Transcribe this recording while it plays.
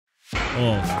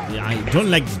Oh, yeah, I don't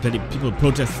like this bloody people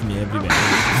protesting me everywhere.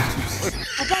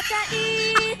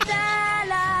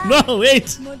 No, wait.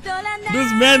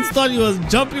 This man thought he was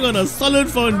jumping on a solid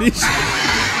foundation.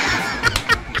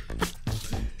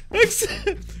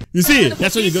 You see,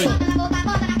 that's what you're going.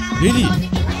 Really?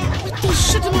 What the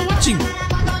shit am I watching?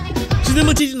 She's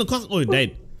never teaching the class. Oh, it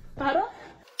died.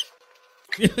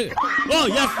 Oh,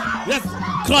 yes.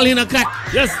 Crawl in a crack.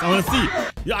 Yes, I want to see.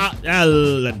 Yeah,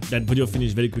 that video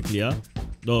finished very quickly, huh?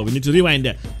 No, we need to rewind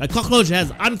there. A cockroach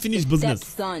has unfinished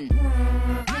business. Oh,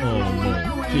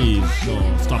 no. Please,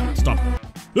 no. Stop.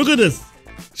 Look at this.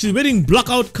 She's wearing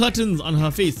blockout curtains on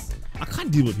her face. I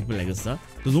can't deal with people like this, huh?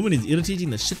 This woman is irritating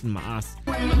the shit in my ass.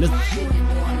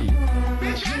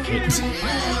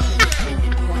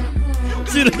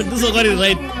 See, this one got it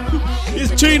right.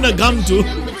 He's chewing the gum too.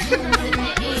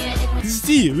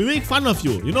 See, we make fun of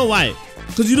you. You know why?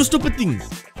 Because you do stupid things.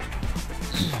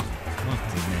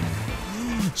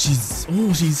 She's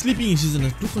sleeping and she's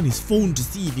gonna look on his phone to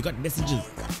see if he got messages.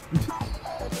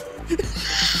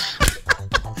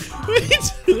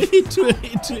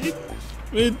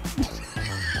 Wait.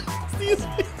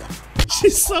 She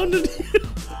sounded.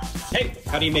 Hey,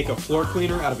 how do you make a floor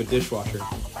cleaner out of a dishwasher?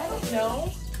 I don't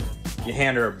know. You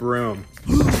hand her a broom.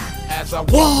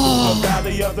 Whoa!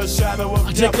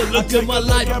 I take a look at my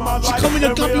life. She coming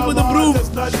and copy with a broom.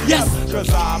 Yes!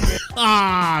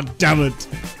 Ah, damn it.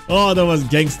 Oh, that was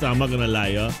gangster. I'm not gonna lie,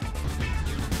 yeah.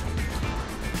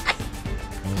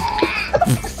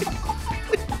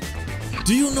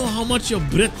 Do you know how much your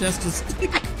breath has to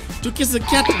stick to kiss a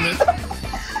cat, man?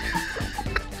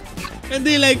 And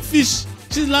they like fish.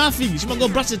 She's laughing. She might go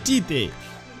brush her teeth, eh?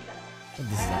 Oh,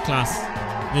 this is a class.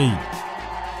 Hey.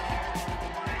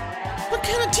 What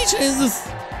kind of teacher is this?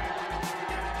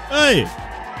 Hey.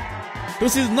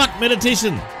 This is not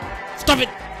meditation. Stop it.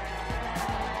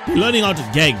 You're learning how to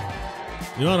gag.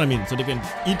 You know what I mean? So they can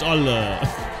eat all the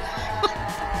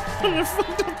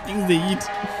fucked up things they eat.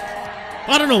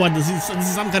 I don't know what this is. This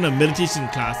is some kind of meditation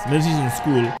class, meditation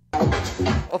school.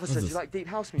 Officer, do you like deep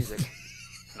house music?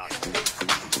 No.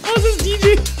 How's this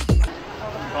DJ? You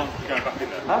can't go back in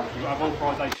there. Huh? You have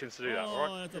authorization to do that,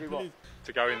 alright?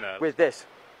 To go in there. With this?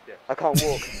 Yeah. I can't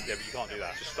walk. Yeah, but you can't do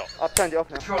that. Just stop. I've turned it off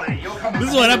now. This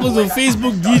is what happens with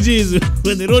Facebook DJs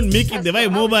when they don't make it, they buy a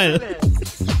mobile.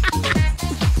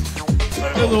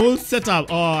 There's a whole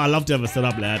setup. Oh, I love to have a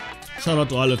setup like that. Shout out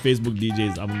to all the Facebook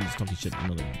DJs. I'm just talking shit. I'm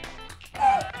not gonna.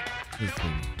 This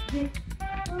thing.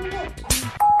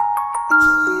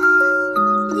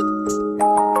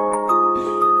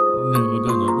 Never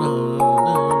gonna run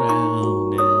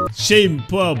around. Shame,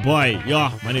 poor boy. Yo,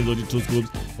 my name is OG2 Scoops.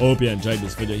 I hope you enjoyed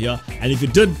this video here. And if you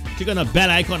did, click on the bell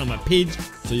icon on my page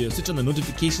so you switch on the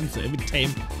notifications so every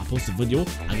time I post a video,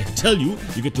 I get to tell you,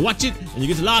 you get to watch it and you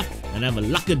get to laugh and have a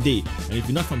lukka day. And if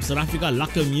you're not from South Africa,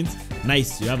 lukka means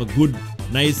nice. You have a good,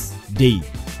 nice day.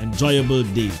 Enjoyable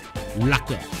day.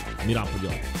 Lukka.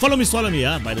 Follow me, swallow me,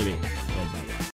 yeah, by the way.